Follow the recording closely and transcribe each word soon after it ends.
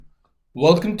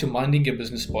Welcome to Minding Your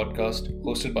Business podcast,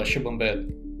 hosted by Shubham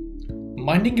Baid.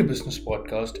 Minding Your Business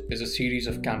podcast is a series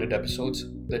of candid episodes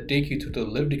that take you through the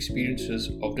lived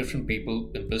experiences of different people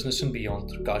in business and beyond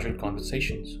through casual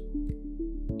conversations.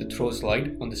 It throws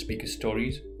light on the speaker's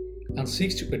stories and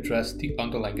seeks to address the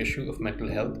underlying issue of mental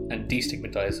health and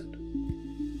destigmatize it.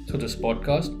 Through this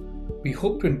podcast, we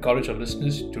hope to encourage our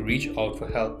listeners to reach out for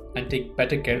help and take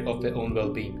better care of their own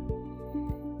well being.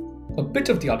 A bit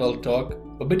of the adult talk,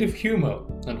 a bit of humor,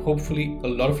 and hopefully a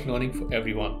lot of learning for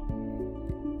everyone.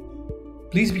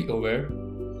 Please be aware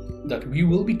that we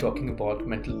will be talking about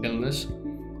mental illness,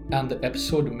 and the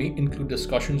episode may include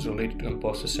discussions related to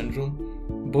imposter syndrome,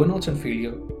 burnouts and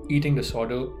failure, eating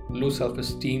disorder, low self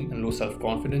esteem and low self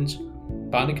confidence,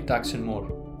 panic attacks, and more.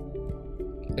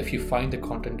 If you find the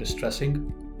content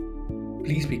distressing,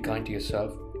 please be kind to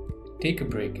yourself. Take a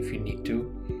break if you need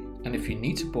to. And if you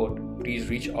need support, please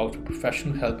reach out for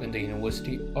professional help in the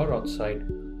university or outside,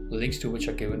 links to which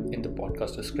are given in the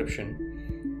podcast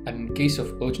description. And in case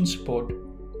of urgent support,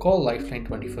 call Lifeline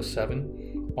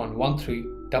 24/7 on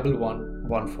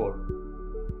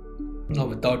 131114. Now,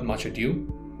 without much ado,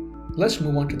 let's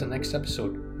move on to the next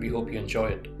episode. We hope you enjoy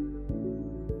it.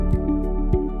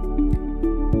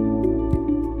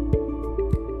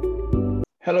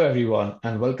 Hello, everyone,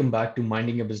 and welcome back to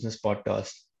Minding Your Business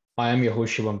podcast. I am your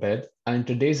host Shivam Baid, and in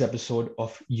today's episode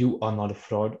of You Are Not a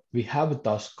Fraud, we have with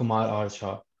us Kumar R.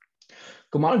 Jha.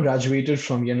 Kumar graduated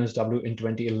from UNSW in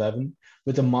 2011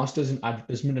 with a master's in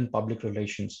advertisement and public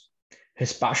relations.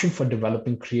 His passion for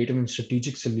developing creative and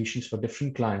strategic solutions for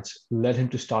different clients led him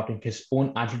to starting his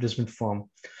own advertisement firm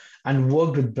and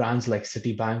worked with brands like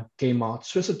Citibank, Kmart,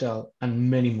 Swisshotel, and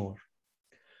many more.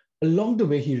 Along the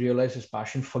way, he realized his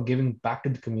passion for giving back to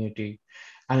the community,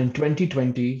 and in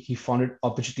 2020, he founded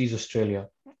Opportunities Australia,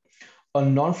 a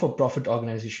non-for-profit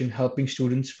organization helping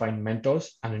students find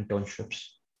mentors and internships.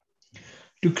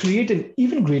 To create an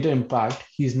even greater impact,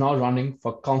 he is now running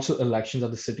for council elections at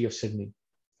the City of Sydney.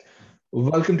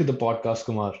 Welcome to the podcast,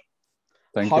 Kumar.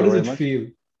 Thank How you does very it much. feel?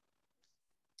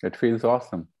 It feels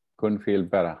awesome. Couldn't feel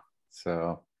better.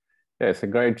 So, yeah, it's a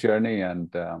great journey,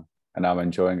 and I'm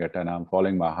enjoying it, and I'm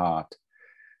following my heart.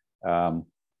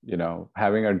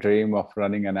 Having a dream of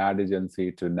running an ad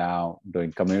agency to now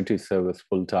doing community service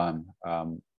full time.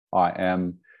 I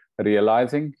am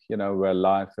realizing, where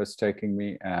life is taking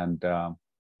me, and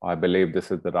I believe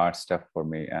this is the right step for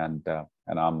me, and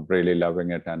I'm really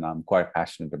loving it, and I'm quite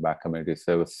passionate about community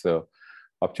service. So,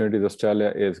 Opportunities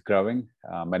Australia is growing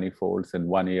many folds in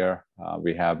 1 year.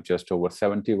 We have just over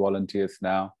 70 volunteers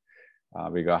now.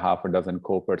 We got half a dozen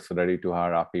corporates ready to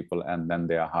hire our people, and then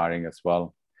they are hiring as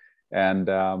well. And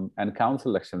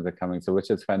council elections are coming, so which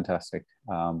is fantastic.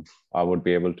 I would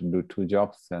be able to do two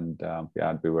jobs, and yeah,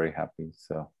 I'd be very happy.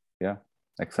 So yeah,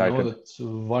 No, excited. that's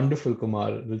wonderful,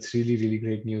 Kumar. That's really, really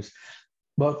great news.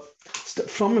 But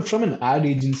from an ad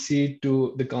agency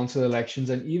to the council elections,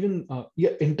 and even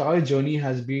your entire journey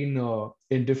has been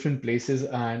in different places.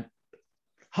 And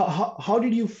how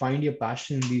did you find your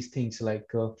passion in these things?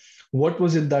 What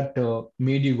was it that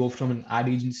made you go from an ad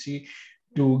agency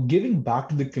to giving back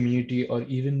to the community, or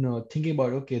even thinking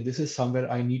about, okay, this is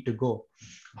somewhere I need to go?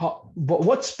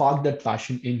 What sparked that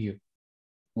passion in you?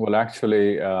 Well,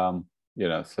 actually,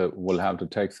 so we'll have to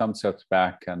take some steps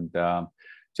back. And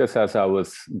just as I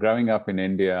was growing up in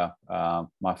India,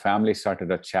 my family started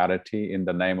a charity in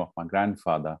the name of my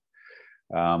grandfather.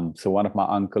 So one of my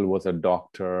uncle was a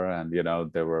doctor, and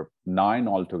there were 9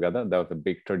 altogether. That was a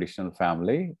big traditional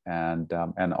family, and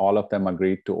all of them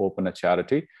agreed to open a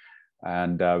charity.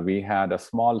 And we had a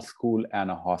small school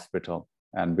and a hospital,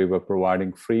 and we were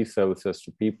providing free services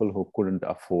to people who couldn't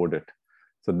afford it.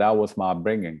 So that was my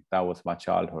upbringing. That was my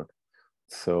childhood.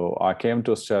 So I came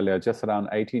to Australia just around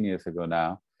 18 years ago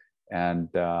now,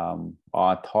 and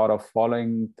I thought of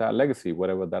following that legacy,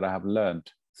 whatever that I have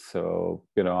learned. So,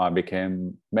 I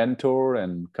became mentor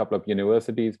in a couple of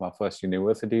universities. My first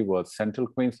university was Central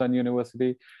Queensland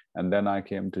University, and then I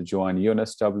came to join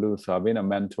UNSW. So I've been a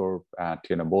mentor at,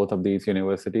 both of these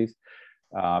universities.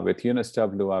 With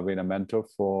UNSW, I've been a mentor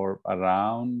for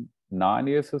around 9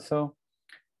 years or so.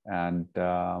 And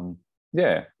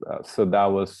so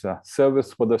that was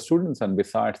service for the students. And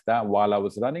besides that, while I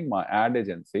was running my ad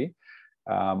agency,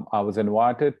 I was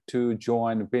invited to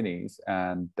join Vinnie's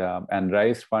and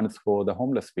raise funds for the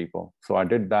homeless people. So I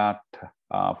did that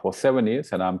for 7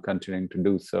 years, and I'm continuing to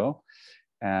do so.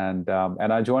 And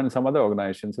I joined some other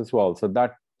organizations as well. So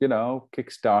that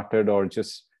kickstarted or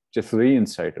just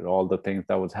reinstated all the things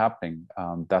that was happening.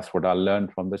 That's what I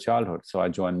learned from the childhood. So I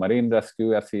joined Marine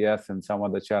Rescue, SES, and some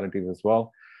other charities as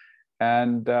well,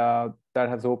 and that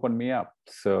has opened me up.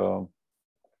 So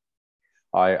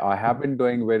I have been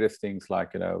doing various things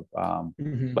like,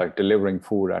 Mm-hmm. like delivering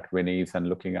food at Winnie's and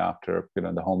looking after,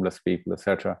 the homeless people,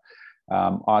 etc.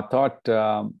 I thought,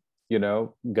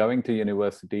 going to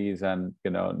universities and,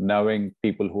 knowing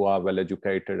people who are well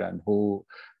educated and who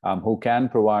can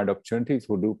provide opportunities,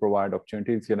 who do provide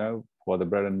opportunities, for the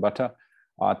bread and butter.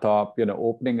 I thought,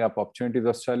 opening up opportunities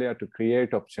Australia to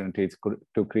create opportunities,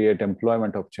 to create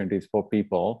employment opportunities for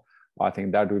people. I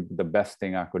think that would be the best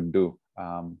thing I could do,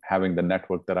 having the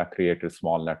network that I created,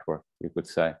 small network, you could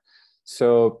say.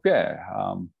 So yeah,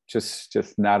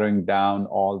 just narrowing down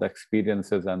all the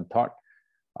experiences and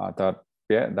I thought,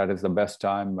 yeah, that is the best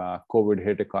time. COVID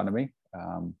hit economy.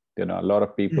 A lot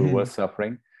of people were Mm-hmm.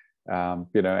 suffering.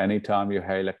 Anytime you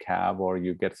hail a cab or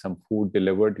you get some food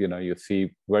delivered, you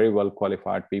see very well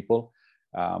qualified people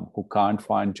who can't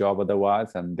find job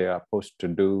otherwise, and they are pushed to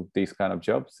do these kind of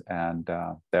jobs, and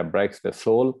that breaks their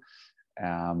soul.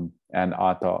 And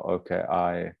I thought, okay,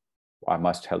 I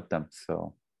must help them.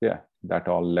 So yeah, that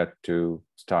all led to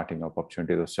starting up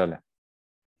Opportunities Australia.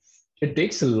 It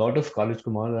takes a lot of courage,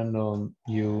 Kumar, and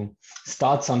you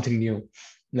start something new.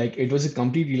 Like it was a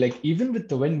completely like even with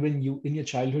the when you in your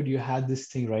childhood you had this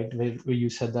thing right where you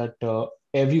said that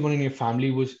everyone in your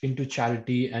family was into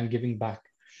charity and giving back.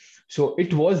 So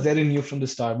it was there in you from the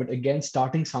start. But again,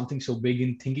 starting something so big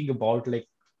and thinking about like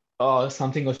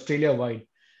something Australia wide,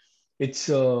 it's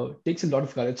takes a lot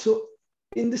of courage. So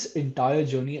in this entire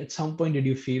journey, at some point did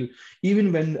you feel,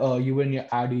 even when you were in your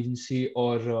ad agency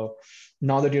or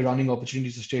now that you're running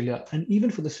Opportunities Australia, and even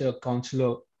for the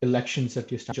councillor elections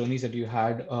that you journeys that you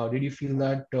had, did you feel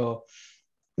that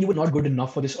you were not good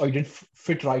enough for this or you didn't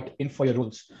fit right in for your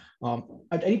roles?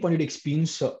 At any point did you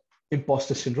experience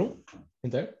imposter syndrome in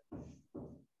there?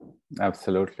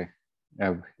 Absolutely.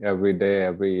 Every day,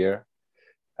 every year.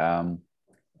 Um,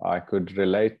 I could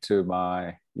relate to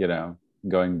my,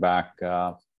 going back,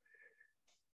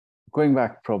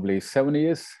 probably 7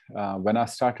 years, when I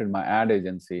started my ad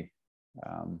agency.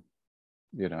 Um,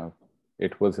 you know,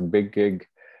 it was a big gig.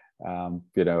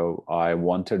 I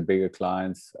wanted bigger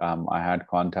clients. I had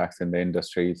contacts in the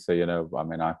industry. So,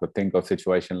 I could think of a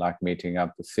situation like meeting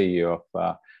up the CEO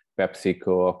of PepsiCo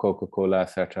or Coca-Cola,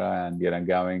 etc., and,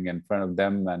 going in front of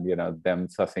them and, them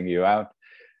sussing you out.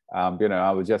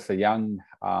 I was just a young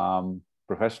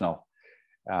professional,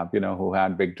 who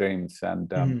had big dreams,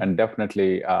 Mhm. and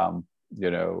definitely, I,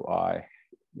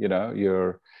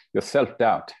 your self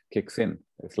doubt kicks in.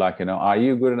 It's like, are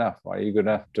you good enough? Are you good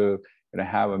enough to,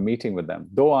 have a meeting with them?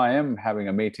 Though I am having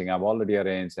a meeting, I've already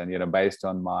arranged, and based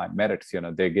on my merits,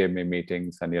 they gave me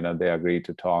meetings, and they agreed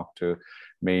to talk to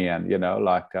me, and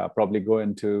probably go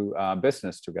into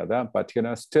business together. But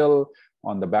still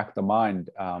on the back of the mind,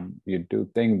 you do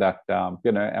think that,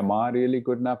 am I really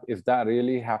good enough? Is that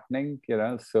really happening?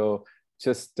 So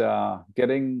just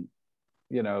getting,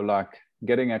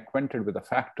 getting acquainted with the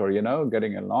factor,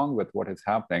 getting along with what is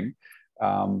happening.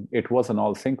 It wasn't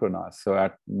all synchronized. So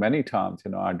at many times,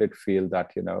 I did feel that,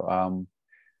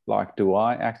 do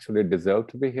I actually deserve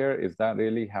to be here? Is that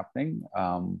really happening?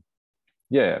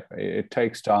 Yeah, it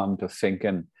takes time to sink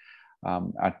in,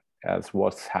 as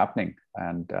what's happening,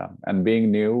 and being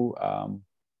new,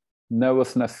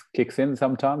 nervousness kicks in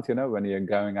sometimes, when you're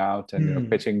going out and Mhm.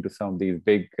 pitching to some of these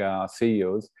big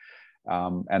CEOs,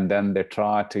 and then they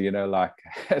try to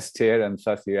stare and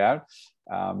suss you out.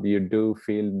 You do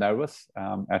feel nervous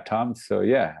at times. So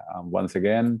yeah, once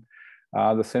again,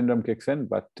 the syndrome kicks in.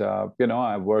 But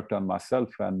I worked on myself,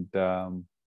 and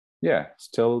yeah,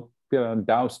 still,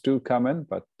 doubts do come in,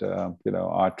 but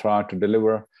I try to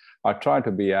deliver. I try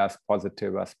to be as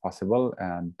positive as possible,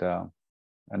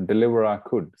 and deliver I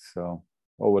could. So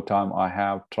over time, I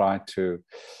have tried to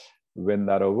win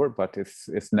that over, but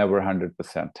it's never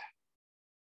 100%.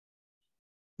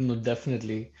 No,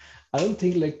 definitely. I don't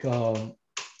think like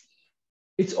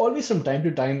it's always from time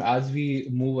to time as we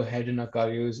move ahead in our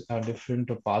careers, different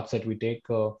paths that we take.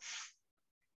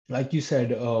 Like you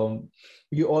said,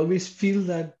 you always feel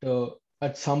that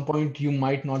at some point you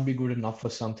might not be good enough for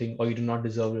something or you do not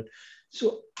deserve it.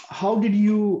 So, how did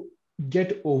you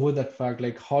get over that fact?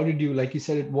 Like, how did you, like you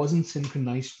said, it wasn't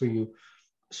synchronized for you.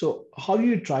 So, how do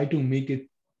you try to make it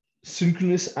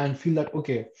synchronous and feel that,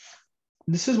 okay,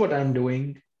 this is what I'm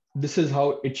doing, this is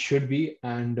how it should be,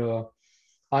 and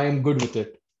I am good with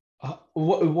it?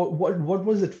 What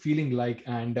was it feeling like,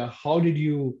 and how did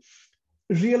you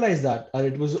realize that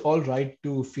it was all right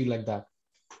to feel like that?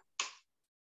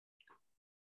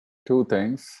 Two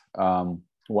things.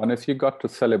 One is you got to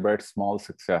celebrate small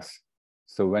success.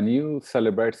 So when you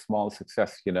celebrate small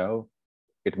success,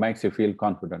 it makes you feel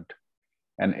confident.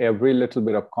 And every little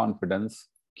bit of confidence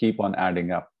keep on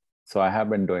adding up. So I have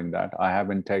been doing that. I have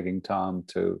been taking time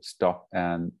to stop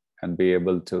and be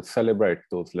able to celebrate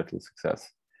those little success.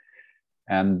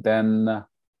 And then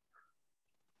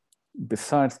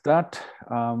besides that,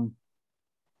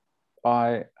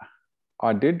 I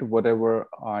did whatever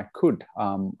I could.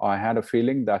 I had a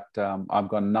feeling that I've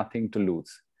got nothing to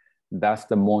lose. That's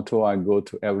the motto I go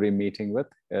to every meeting with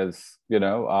is,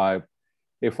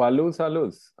 if I lose, I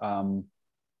lose.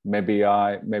 Maybe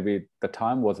the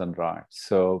time wasn't right.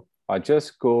 So I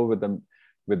just go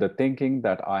with the thinking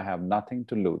that I have nothing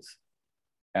to lose.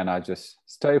 And I just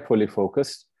stay fully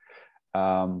focused.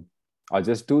 I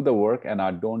just do the work and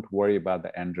I don't worry about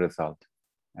the end result.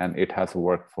 And it has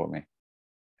worked for me.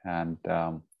 And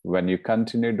when you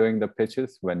continue doing the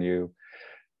pitches, when you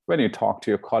talk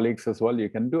to your colleagues as well, you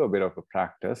can do a bit of a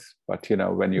practice. But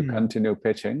when you continue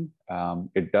pitching,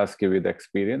 it does give you the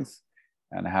experience.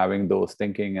 And having those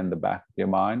thinking in the back of your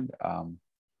mind,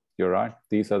 you're right.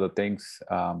 These are the things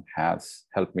has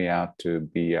helped me out to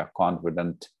be a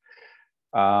confident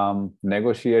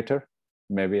negotiator.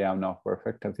 Maybe I'm not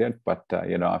perfect as yet, but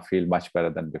I feel much better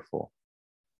than before.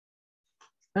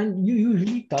 And you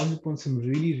really touched upon some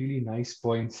really, really nice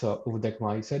points over that,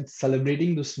 Kumar. You said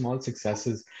celebrating those small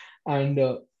successes. And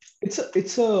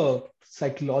it's a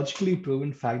psychologically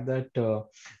proven fact that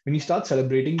when you start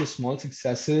celebrating the small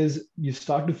successes, you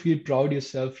start to feel proud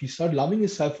yourself. You start loving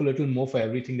yourself a little more for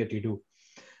everything that you do.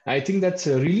 I think that's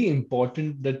really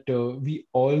important that we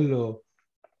all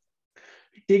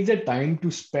take that time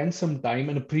to spend some time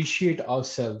and appreciate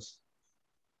ourselves.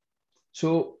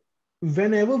 So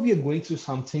whenever we are going through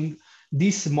something,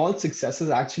 these small successes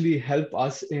actually help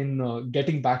us in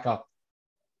getting back up.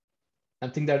 I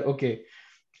think that, okay,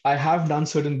 I have done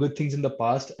certain good things in the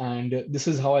past, and this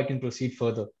is how I can proceed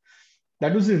further.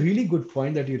 That was a really good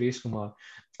point that you raised, Kumar.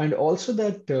 And also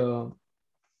that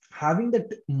having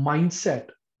that mindset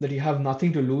that you have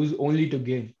nothing to lose, only to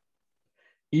gain.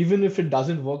 Even if it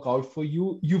doesn't work out for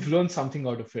you, you've learned something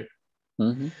out of it.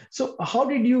 Mm-hmm. So how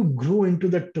did you grow into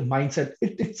that mindset?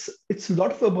 It's a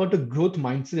lot about a growth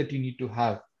mindset that you need to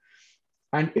have.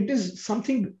 And it is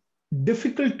something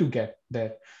difficult to get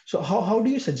there. So how do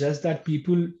you suggest that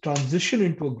people transition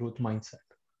into a growth mindset?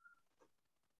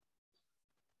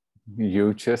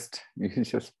 You just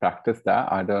practice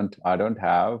that. I don't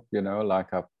have,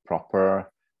 like a proper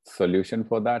solution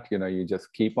for that. You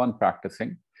just keep on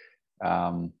practicing.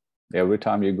 Every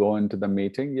time you go into the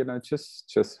meeting,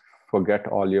 just forget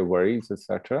all your worries,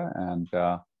 etc.,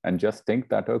 and just think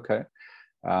that, okay,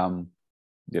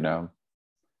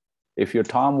 if your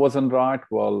time wasn't right,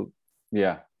 well,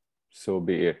 yeah, so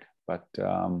be it. But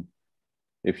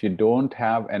if you don't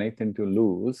have anything to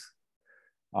lose,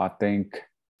 I think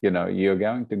you're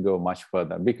going to go much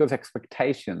further, because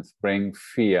expectations bring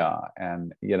fear,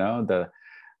 and the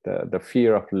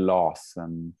fear of loss,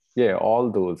 and all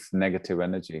those negative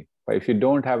energy. But if you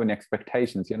don't have any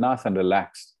expectations, you're nice and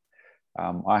relaxed.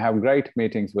 I have great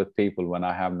meetings with people when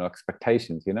I have no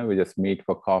expectations. We just meet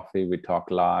for coffee, we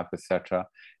talk live, etc.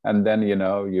 And then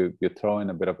you throw in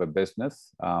a bit of a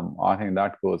business. I think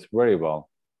that goes very well.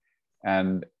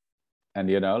 And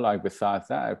like besides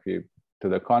that, to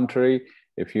the contrary,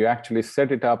 if you actually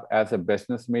set it up as a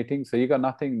business meeting, so you got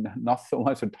not so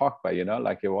much to talk about,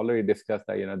 like you've already discussed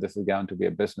that, this is going to be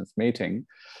a business meeting,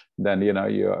 then,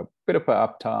 you're a bit of an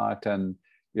uptight, and,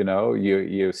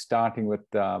 you're starting with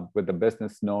the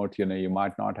business note, you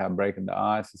might not have breaking the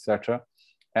ice, etc.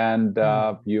 And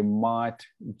you might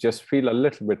just feel a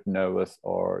little bit nervous,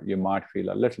 or you might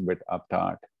feel a little bit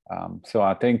uptight. So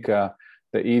I think the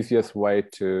easiest way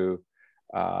to,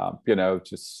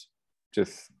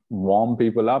 just warm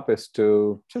people up is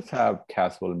to just have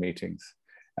casual meetings.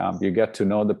 You get to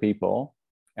know the people,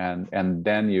 and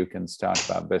then you can start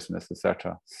about business,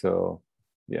 etc. So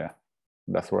yeah,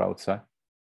 that's what I would say.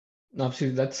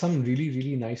 Absolutely, that's some really,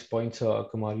 really nice points,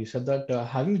 Kumar. You said that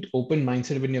having an open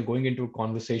mindset when you're going into a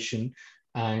conversation,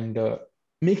 and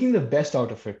making the best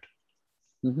out of it,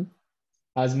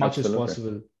 as much as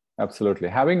possible. Absolutely.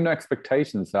 Having no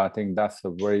expectations, I think that's a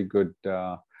very good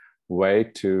way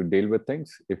to deal with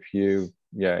things. If you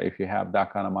have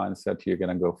that kind of mindset, you're going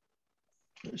to go.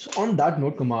 So on that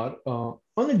note, Kumar,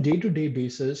 on a day-to-day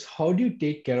basis, how do you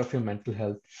take care of your mental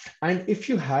health? And if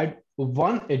you had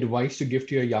one advice to give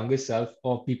to your younger self,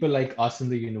 or people like us in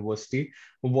the university,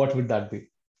 what would that be?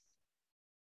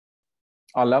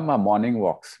 I love my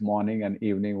morning and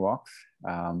evening walks.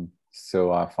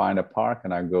 So I find a park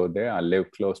and I go there. I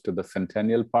live close to the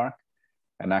Centennial Park.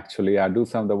 And actually, I do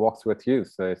some of the walks with you.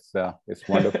 So it's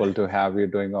wonderful to have you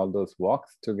doing all those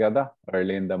walks together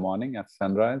early in the morning at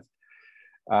sunrise.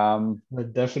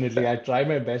 Definitely. I try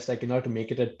my best. I cannot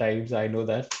make it at times. I know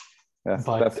that.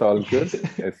 But That's all good.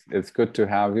 yes. It's good to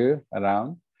have you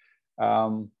around.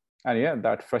 Um, and yeah,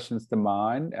 that freshens the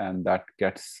mind and that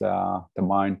gets the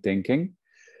mind thinking.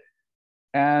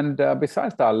 And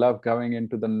besides that, I love going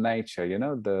into the nature,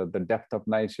 the depth of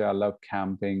nature. I love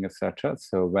camping, etc.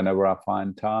 So whenever I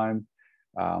find time,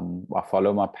 I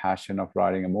follow my passion of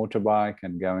riding a motorbike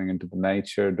and going into the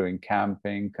nature, doing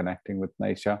camping, connecting with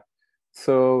nature.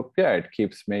 So yeah, it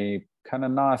keeps me kind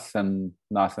of nice and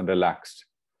relaxed.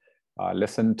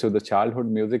 Listen to the childhood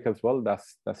music as well.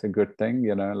 That's a good thing,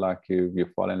 like you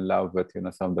fall in love with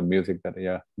some of the music that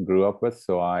you grew up with.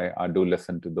 So I do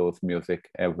listen to those music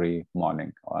every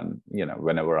morning on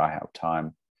whenever I have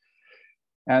time.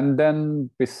 And then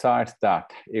besides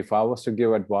that, if I was to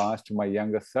give advice to my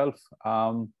younger self,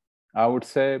 I would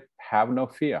say have no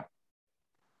fear.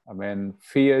 I mean,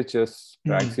 fear just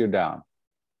drags Hmm. you down.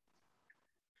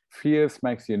 Fear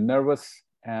makes you nervous,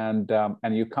 and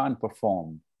you can't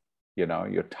perform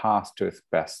your task to its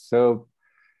best. So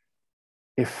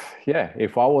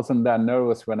if I wasn't that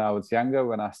nervous when I was younger,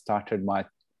 when I started my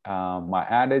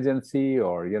ad agency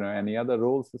or any other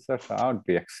roles, etc., I would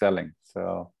be excelling.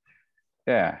 So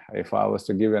yeah, if I was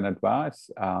to give an advice,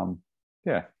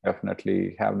 yeah,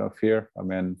 definitely have no fear. I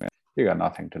mean, you got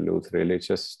nothing to lose really.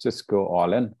 Just go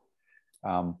all in.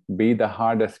 Be the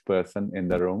hardest person in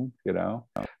the room,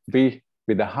 be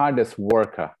the hardest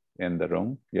worker in the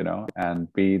room,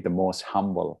 and be the most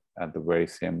humble at the very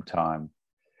same time.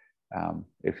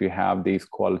 If you have these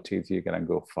qualities, you're gonna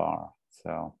go far.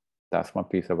 So that's my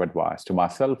piece of advice to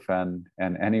myself and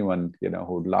anyone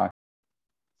who'd like.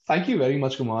 Thank you very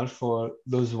much, Kumar, for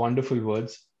those wonderful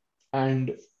words.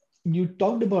 And you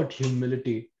talked about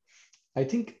humility. I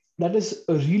think that is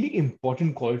a really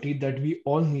important quality that we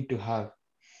all need to have.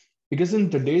 Because in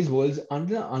today's world,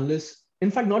 unless, in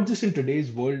fact, not just in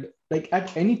today's world, like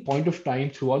at any point of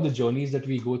time throughout the journeys that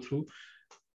we go through,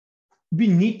 we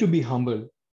need to be humble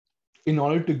in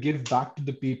order to give back to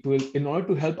the people, in order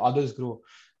to help others grow.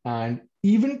 And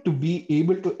even to be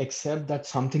able to accept that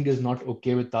something is not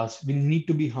okay with us, we need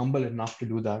to be humble enough to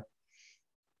do that.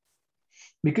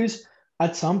 Because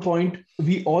at some point,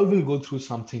 we all will go through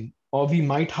something, or we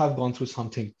might have gone through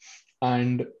something.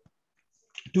 And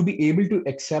to be able to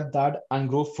accept that and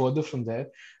grow further from there,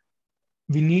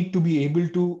 we need to be able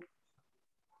to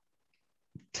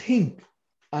think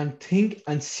think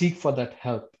and seek for that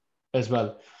help as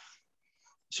well.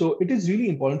 So it is really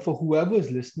important for whoever is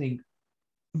listening,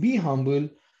 be humble,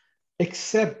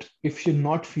 accept if you're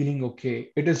not feeling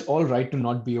okay. It is all right to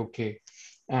not be okay.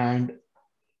 And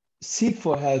seek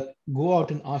for help, go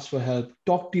out and ask for help,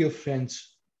 talk to your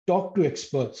friends, talk to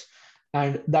experts,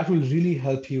 and that will really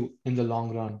help you in the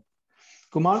long run.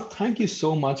 Kumar, thank you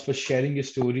so much for sharing your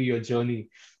story, your journey.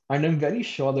 And I'm very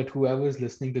sure that whoever is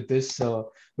listening to this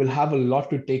will have a lot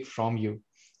to take from you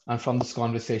and from this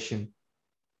conversation.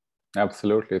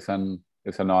 Absolutely, it's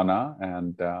an honor,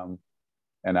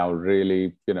 and I would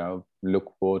really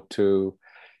look forward to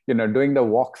doing the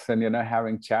walks and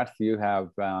having chats. You have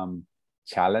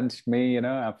challenged me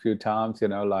a few times,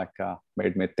 like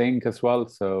made me think as well.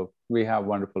 So we have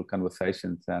wonderful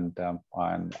conversations, and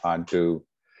I do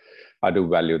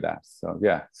value that. So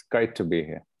yeah, it's great to be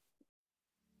here.